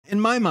in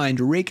my mind,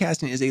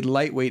 raycasting is a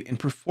lightweight and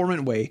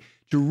performant way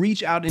to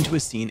reach out into a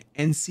scene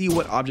and see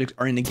what objects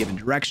are in a given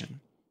direction.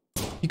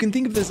 You can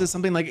think of this as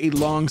something like a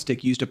long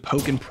stick used to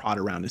poke and prod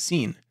around a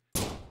scene.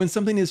 When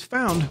something is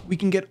found, we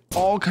can get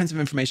all kinds of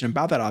information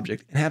about that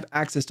object and have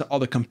access to all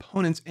the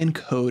components and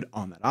code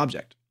on that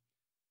object.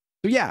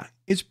 So yeah,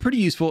 it's pretty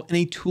useful and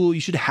a tool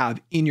you should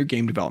have in your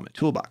game development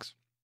toolbox.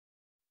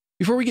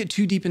 Before we get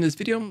too deep in this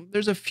video,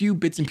 there's a few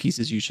bits and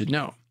pieces you should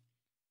know.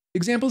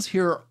 Examples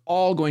here are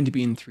all going to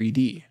be in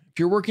 3D. If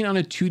you're working on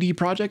a 2D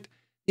project,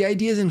 the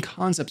ideas and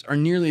concepts are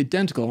nearly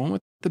identical,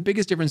 with the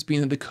biggest difference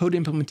being that the code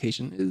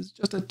implementation is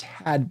just a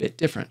tad bit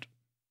different.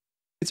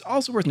 It's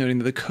also worth noting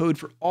that the code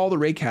for all the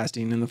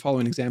raycasting in the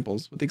following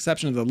examples, with the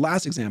exception of the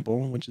last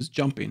example, which is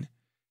jumping,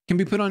 can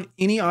be put on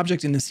any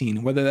object in the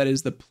scene, whether that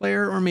is the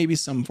player or maybe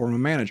some form of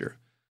manager.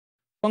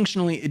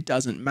 Functionally, it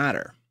doesn't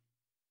matter.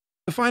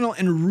 The final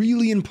and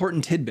really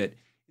important tidbit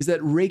is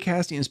that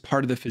raycasting is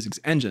part of the physics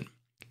engine.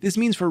 This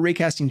means for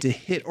raycasting to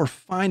hit or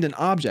find an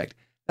object,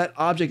 that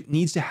object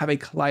needs to have a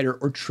collider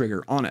or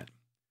trigger on it.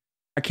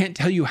 I can't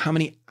tell you how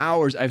many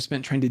hours I've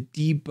spent trying to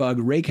debug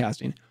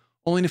raycasting,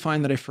 only to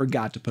find that I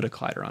forgot to put a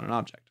collider on an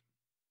object.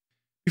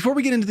 Before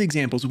we get into the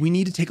examples, we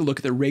need to take a look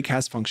at the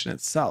Raycast function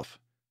itself.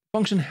 The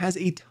function has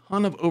a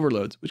ton of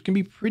overloads, which can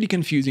be pretty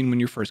confusing when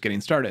you're first getting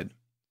started.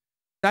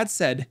 That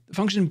said, the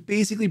function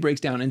basically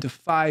breaks down into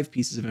 5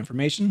 pieces of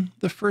information,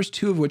 the first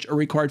 2 of which are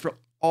required for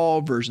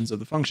all versions of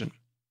the function.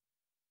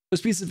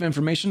 Those pieces of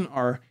information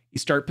are a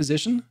start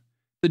position,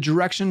 the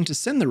direction to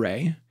send the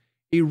ray,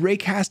 a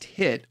Raycast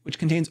hit, which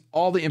contains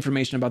all the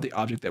information about the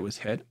object that was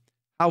hit,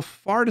 how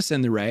far to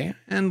send the ray,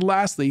 and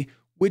lastly,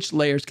 which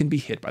layers can be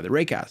hit by the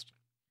raycast.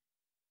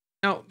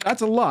 Now,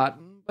 that's a lot,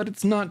 but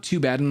it's not too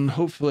bad, and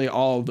hopefully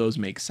all of those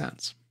make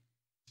sense.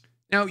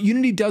 Now,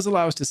 Unity does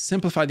allow us to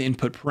simplify the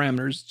input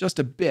parameters just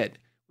a bit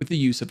with the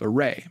use of a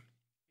ray.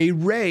 A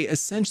ray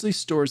essentially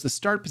stores the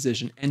start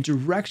position and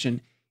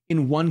direction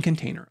in one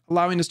container,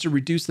 allowing us to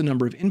reduce the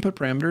number of input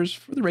parameters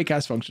for the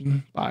Raycast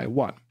function by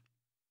 1.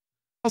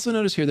 Also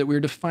notice here that we're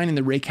defining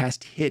the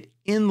Raycast hit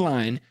in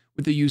line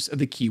with the use of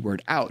the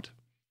keyword out.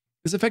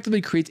 This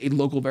effectively creates a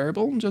local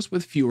variable just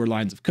with fewer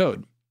lines of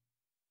code.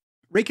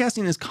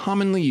 Raycasting is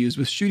commonly used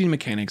with shooting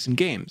mechanics in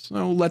games,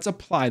 so let's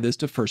apply this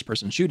to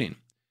first-person shooting.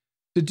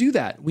 To do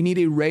that, we need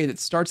a ray that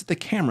starts at the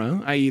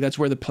camera, i.e. that's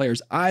where the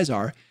player's eyes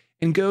are,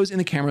 and goes in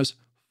the camera's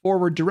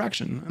forward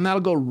direction, and that'll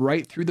go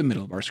right through the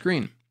middle of our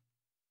screen.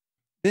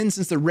 Then,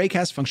 since the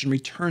Raycast function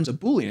returns a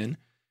Boolean,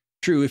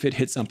 true if it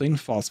hit something,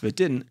 false if it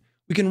didn't,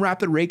 we can wrap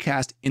the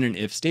raycast in an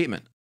if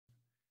statement.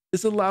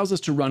 This allows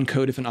us to run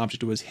code if an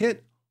object was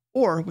hit,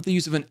 or with the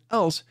use of an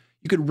else,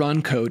 you could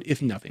run code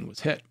if nothing was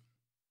hit.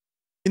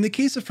 In the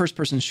case of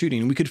first-person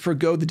shooting, we could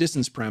forgo the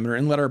distance parameter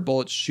and let our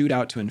bullets shoot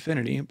out to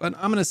infinity, but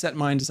I'm going to set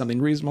mine to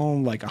something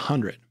reasonable like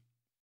 100.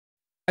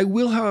 I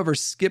will, however,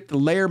 skip the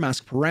layer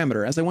mask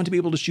parameter as I want to be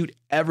able to shoot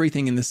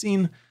everything in the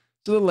scene,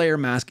 so the layer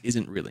mask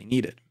isn't really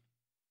needed.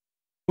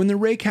 When the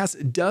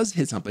raycast does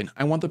hit something,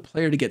 I want the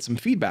player to get some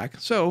feedback,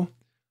 so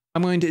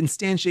I'm going to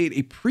instantiate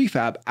a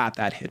prefab at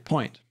that hit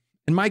point.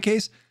 In my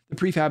case, the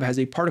prefab has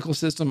a particle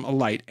system, a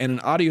light, and an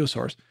audio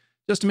source,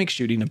 just to make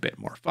shooting a bit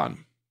more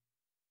fun.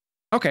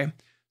 Okay,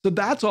 so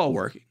that's all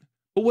working.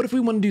 But what if we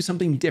want to do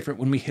something different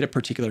when we hit a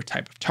particular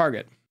type of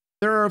target?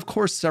 There are, of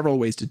course, several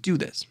ways to do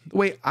this. The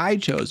way I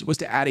chose was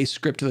to add a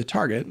script to the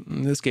target,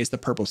 in this case the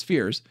purple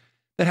spheres,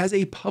 that has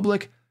a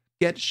public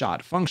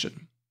getShot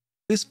function.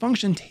 This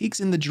function takes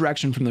in the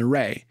direction from the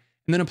ray,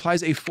 and then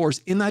applies a force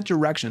in that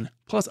direction,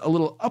 plus a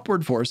little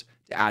upward force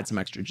to add some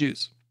extra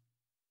juice.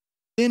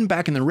 Then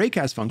back in the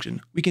Raycast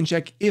function, we can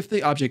check if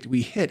the object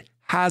we hit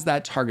has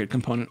that target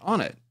component on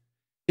it.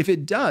 If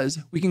it does,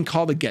 we can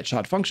call the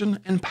getShot function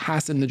and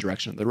pass in the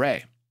direction of the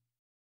ray.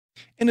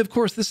 And of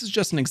course, this is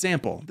just an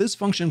example. This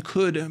function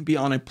could be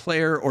on a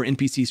player or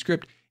NPC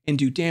script and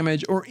do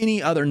damage or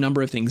any other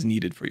number of things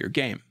needed for your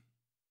game.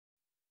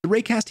 The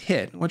Raycast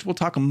hit, which we'll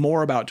talk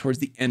more about towards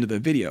the end of the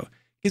video,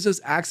 gives us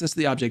access to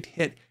the object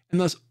hit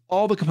and thus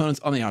all the components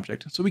on the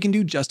object, so we can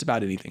do just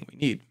about anything we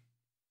need.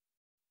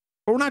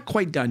 But we're not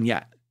quite done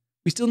yet.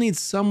 We still need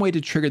some way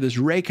to trigger this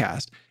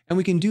raycast, and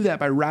we can do that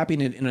by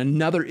wrapping it in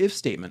another if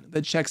statement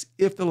that checks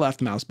if the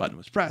left mouse button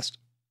was pressed.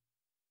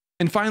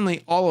 And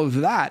finally, all of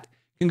that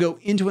can go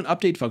into an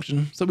update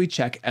function so we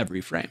check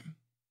every frame.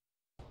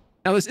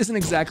 Now, this isn't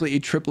exactly a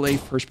AAA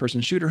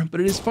first-person shooter, but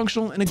it is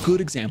functional and a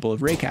good example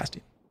of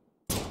raycasting.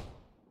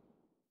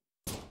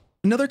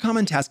 Another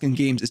common task in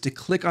games is to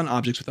click on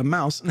objects with a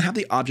mouse and have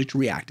the object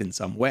react in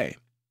some way.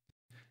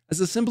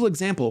 As a simple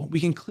example, we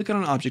can click on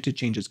an object to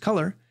change its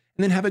color,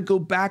 and then have it go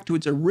back to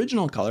its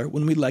original color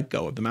when we let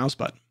go of the mouse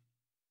button.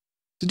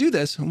 To do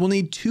this, we'll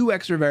need 2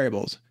 extra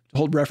variables to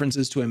hold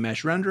references to a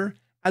mesh render,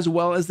 as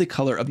well as the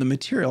color of the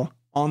material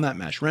on that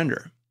mesh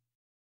render.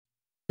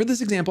 For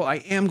this example, I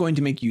am going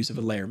to make use of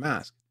a layer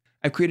mask.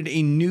 I've created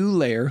a new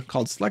layer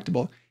called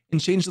Selectable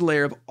and changed the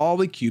layer of all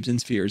the cubes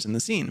and spheres in the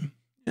scene,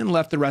 and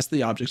left the rest of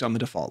the objects on the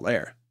default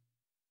layer.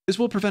 This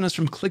will prevent us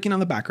from clicking on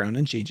the background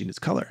and changing its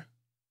color.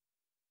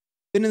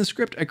 Then in the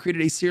script, I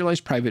created a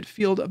serialized private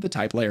field of the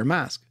type layer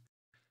mask.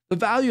 The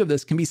value of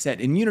this can be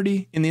set in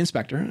Unity in the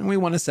inspector, and we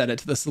want to set it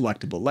to the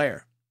selectable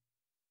layer.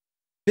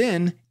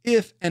 Then,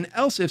 if and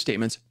else if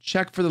statements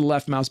check for the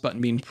left mouse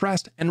button being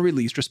pressed and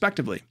released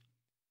respectively.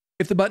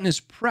 If the button is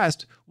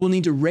pressed, we'll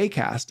need to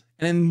raycast,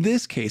 and in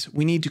this case,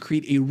 we need to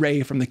create a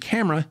ray from the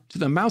camera to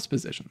the mouse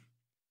position.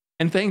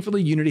 And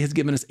thankfully, Unity has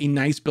given us a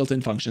nice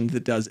built-in function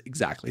that does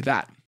exactly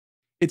that.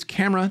 It's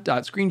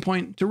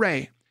camera.screenPoint to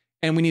ray,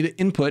 and we need to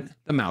input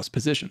the mouse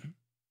position.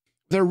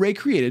 With our ray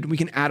created, we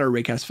can add our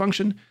Raycast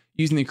function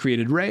using the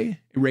created ray,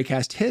 a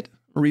RaycastHit,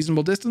 a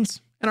reasonable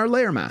distance, and our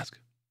layer mask.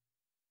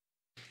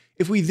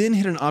 If we then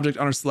hit an object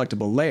on our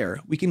selectable layer,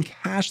 we can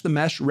cache the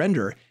mesh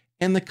render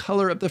and the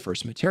color of the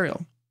first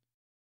material.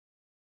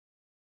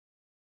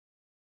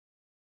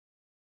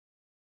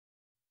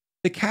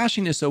 The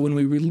caching is so when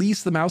we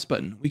release the mouse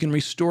button, we can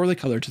restore the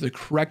color to the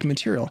correct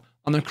material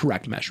on the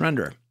correct mesh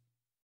render.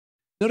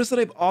 Notice that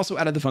I've also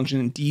added the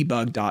function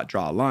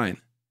debug.drawLine.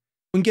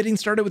 When getting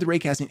started with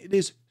raycasting, it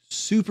is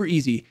super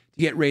easy to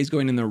get rays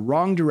going in the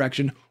wrong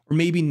direction or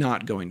maybe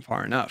not going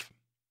far enough.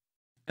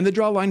 And the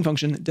drawLine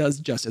function does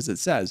just as it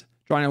says,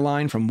 drawing a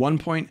line from one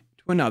point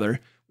to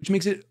another, which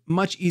makes it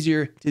much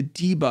easier to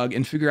debug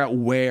and figure out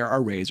where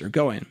our rays are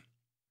going.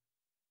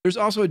 There's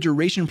also a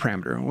duration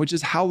parameter, which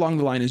is how long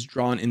the line is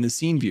drawn in the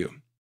scene view,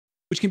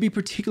 which can be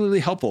particularly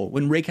helpful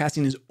when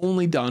raycasting is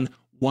only done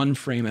one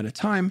frame at a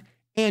time,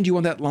 and you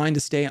want that line to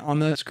stay on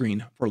the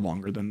screen for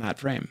longer than that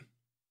frame.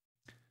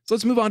 So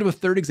let's move on to a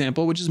third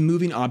example, which is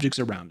moving objects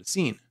around a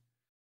scene.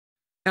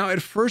 Now,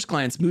 at first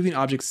glance, moving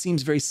objects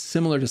seems very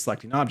similar to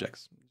selecting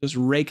objects. Just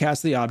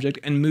raycast the object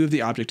and move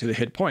the object to the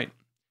hit point.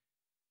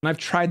 And I've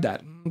tried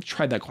that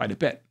quite a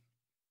bit.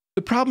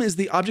 The problem is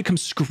the object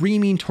comes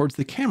screaming towards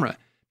the camera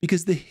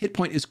because the hit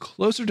point is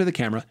closer to the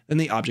camera than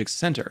the object's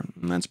center.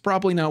 And that's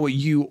probably not what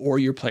you or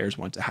your players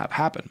want to have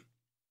happen.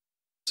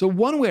 So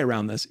one way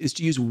around this is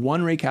to use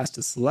one raycast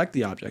to select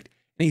the object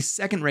and a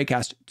second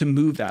raycast to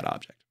move that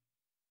object.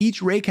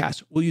 Each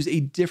raycast will use a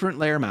different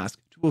layer mask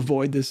to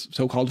avoid this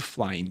so-called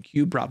flying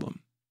cube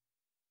problem.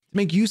 To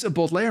make use of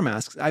both layer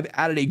masks, I've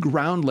added a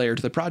ground layer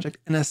to the project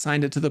and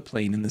assigned it to the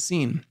plane in the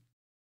scene.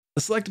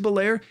 The selectable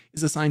layer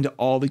is assigned to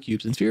all the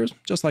cubes and spheres,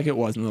 just like it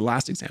was in the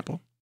last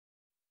example.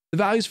 The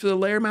values for the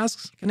layer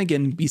masks can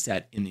again be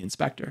set in the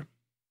inspector.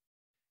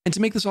 And to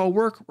make this all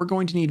work, we're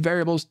going to need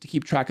variables to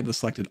keep track of the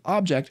selected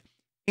object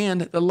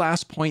and the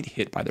last point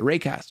hit by the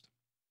raycast.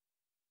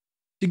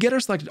 To get our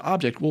selected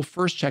object, we'll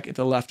first check if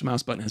the left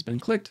mouse button has been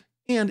clicked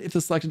and if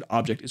the selected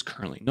object is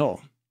currently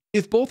null.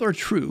 If both are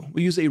true,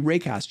 we'll use a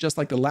raycast just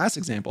like the last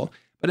example,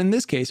 but in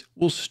this case,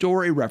 we'll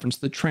store a reference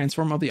to the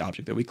transform of the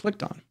object that we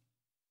clicked on.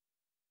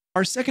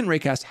 Our second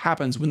raycast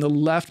happens when the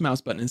left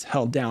mouse button is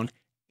held down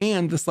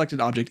and the selected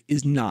object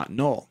is not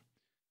null.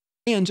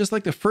 And just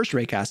like the first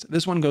raycast,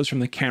 this one goes from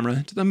the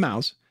camera to the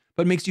mouse,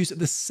 but makes use of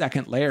the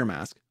second layer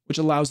mask, which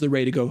allows the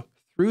ray to go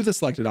through the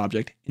selected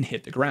object and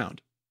hit the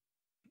ground.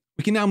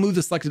 We can now move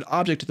the selected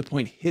object to the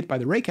point hit by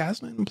the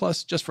raycast, and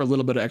plus, just for a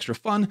little bit of extra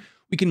fun,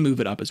 we can move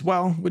it up as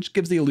well, which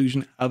gives the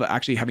illusion of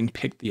actually having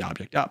picked the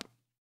object up.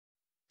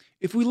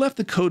 If we left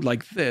the code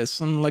like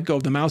this and let go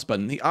of the mouse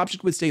button, the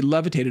object would stay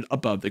levitated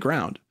above the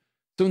ground.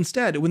 So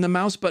instead, when the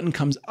mouse button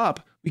comes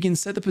up, we can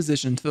set the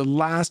position to the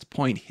last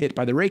point hit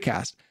by the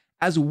raycast,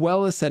 as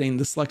well as setting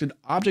the selected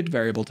object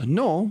variable to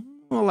null,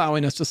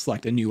 allowing us to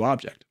select a new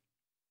object.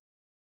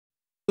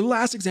 The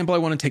last example I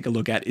want to take a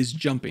look at is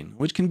jumping,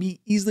 which can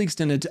be easily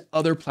extended to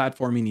other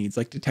platforming needs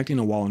like detecting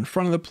a wall in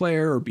front of the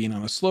player or being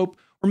on a slope,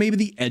 or maybe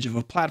the edge of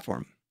a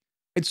platform.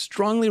 I'd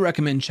strongly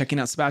recommend checking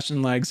out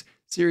Sebastian Legg's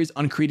series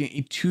on creating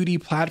a 2D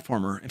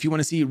platformer if you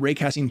want to see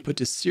raycasting put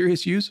to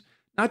serious use,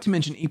 not to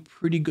mention a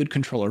pretty good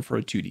controller for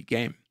a 2D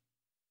game.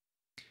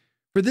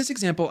 For this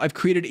example, I've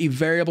created a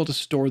variable to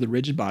store the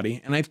rigid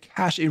body, and I've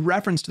cached a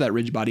reference to that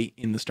rigid body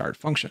in the start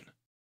function.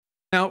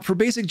 Now, for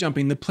basic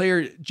jumping, the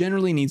player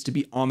generally needs to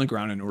be on the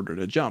ground in order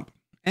to jump.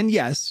 And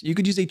yes, you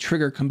could use a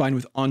trigger combined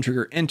with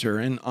onTrigger enter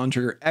and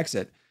onTrigger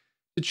exit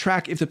to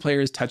track if the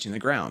player is touching the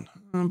ground,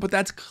 but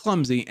that's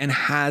clumsy and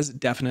has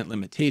definite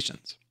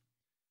limitations.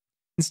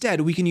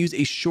 Instead, we can use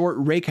a short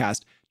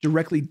raycast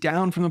directly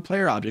down from the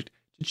player object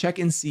to check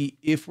and see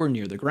if we're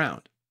near the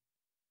ground.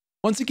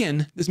 Once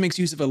again, this makes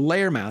use of a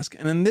layer mask,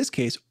 and in this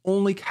case,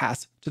 only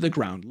casts to the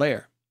ground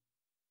layer.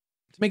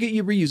 To make it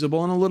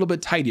reusable and a little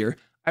bit tidier,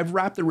 I've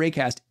wrapped the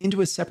raycast into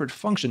a separate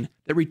function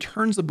that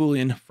returns the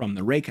boolean from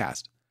the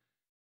raycast.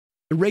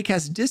 The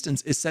raycast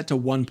distance is set to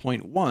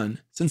 1.1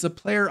 since the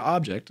player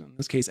object, in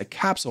this case a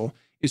capsule,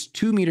 is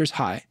 2 meters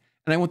high,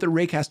 and I want the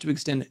raycast to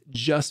extend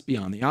just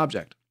beyond the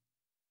object.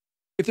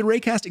 If the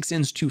raycast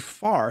extends too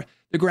far,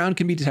 the ground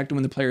can be detected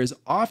when the player is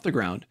off the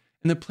ground,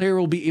 and the player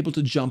will be able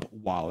to jump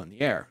while in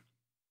the air.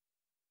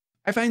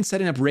 I find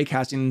setting up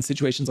raycasting in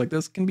situations like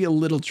this can be a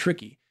little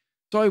tricky,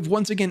 so I've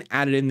once again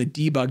added in the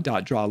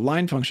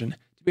debug.drawLine function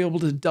to be able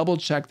to double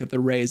check that the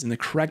ray is in the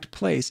correct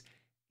place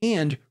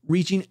and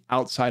reaching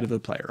outside of the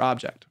player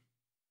object.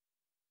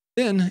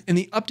 Then, in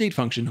the update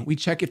function, we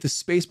check if the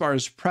spacebar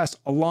is pressed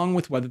along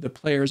with whether the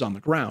player is on the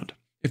ground.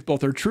 If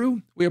both are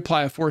true, we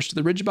apply a force to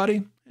the rigid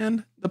body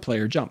and the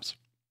player jumps.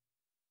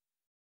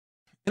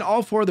 In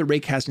all four of the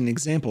raycasting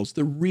examples,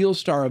 the real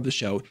star of the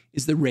show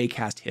is the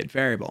RaycastHit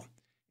variable.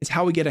 It's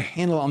how we get a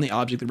handle on the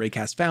object the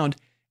Raycast found,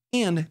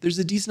 and there's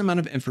a decent amount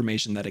of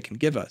information that it can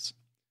give us.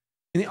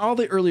 In all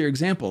the earlier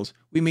examples,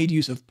 we made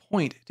use of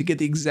point to get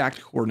the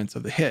exact coordinates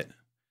of the hit.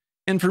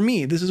 And for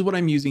me, this is what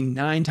I'm using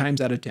 9 times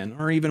out of 10,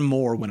 or even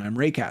more when I'm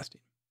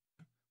raycasting.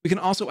 We can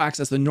also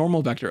access the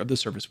normal vector of the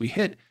surface we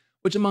hit,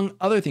 which among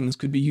other things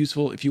could be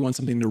useful if you want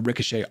something to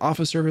ricochet off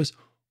a surface,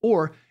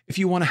 or if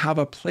you want to have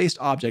a placed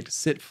object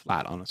sit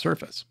flat on a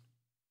surface.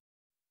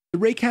 The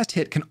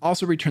RaycastHit can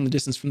also return the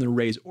distance from the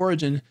ray's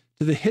origin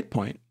to the hit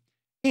point,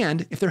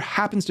 and if there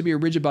happens to be a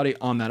rigid body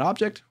on that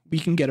object, we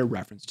can get a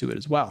reference to it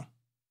as well.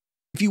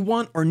 If you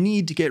want or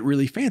need to get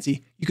really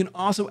fancy, you can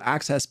also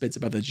access bits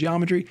about the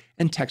geometry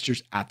and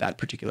textures at that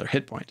particular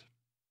hit point.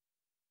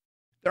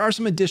 There are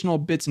some additional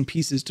bits and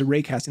pieces to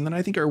raycasting that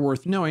I think are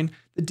worth knowing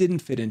that didn't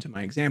fit into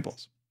my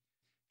examples.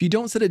 If you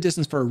don't set a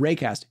distance for a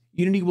raycast,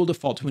 Unity will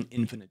default to an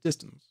infinite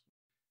distance.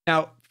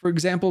 Now, for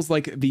examples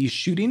like the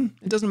shooting,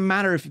 it doesn't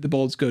matter if the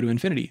bullets go to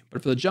infinity,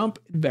 but for the jump,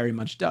 it very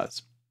much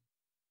does.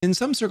 In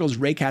some circles,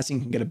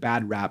 raycasting can get a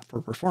bad rap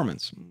for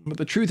performance, but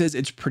the truth is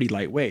it's pretty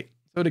lightweight.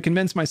 So to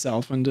convince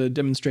myself and to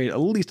demonstrate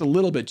at least a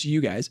little bit to you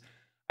guys,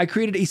 I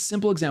created a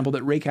simple example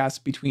that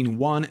raycasts between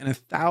 1 and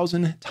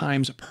 1,000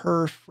 times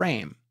per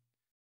frame.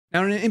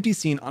 Now in an empty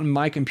scene on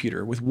my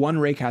computer with 1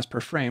 raycast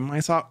per frame, I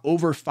saw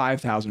over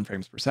 5,000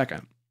 frames per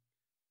second.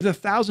 With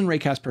 1,000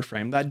 raycasts per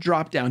frame, that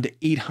dropped down to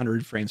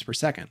 800 frames per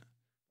second.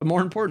 But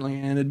more importantly,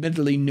 and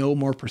admittedly no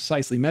more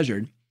precisely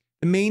measured,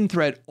 the main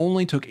thread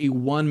only took a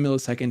 1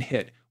 millisecond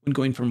hit when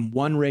going from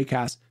 1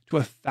 raycast to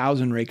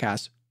 1,000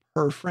 raycasts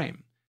per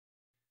frame.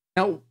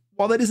 Now,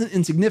 while that isn't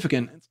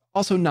insignificant, it's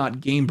also not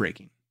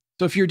game-breaking.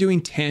 So if you're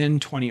doing 10,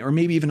 20, or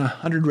maybe even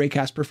 100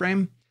 raycasts per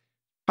frame,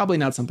 probably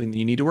not something that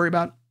you need to worry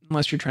about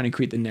unless you're trying to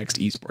create the next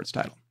esports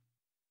title.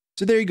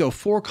 So there you go,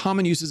 4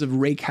 common uses of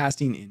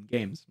raycasting in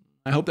games.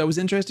 I hope that was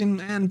interesting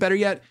and, better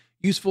yet,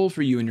 useful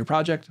for you and your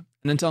project.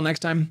 And until next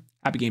time,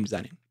 happy game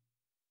designing.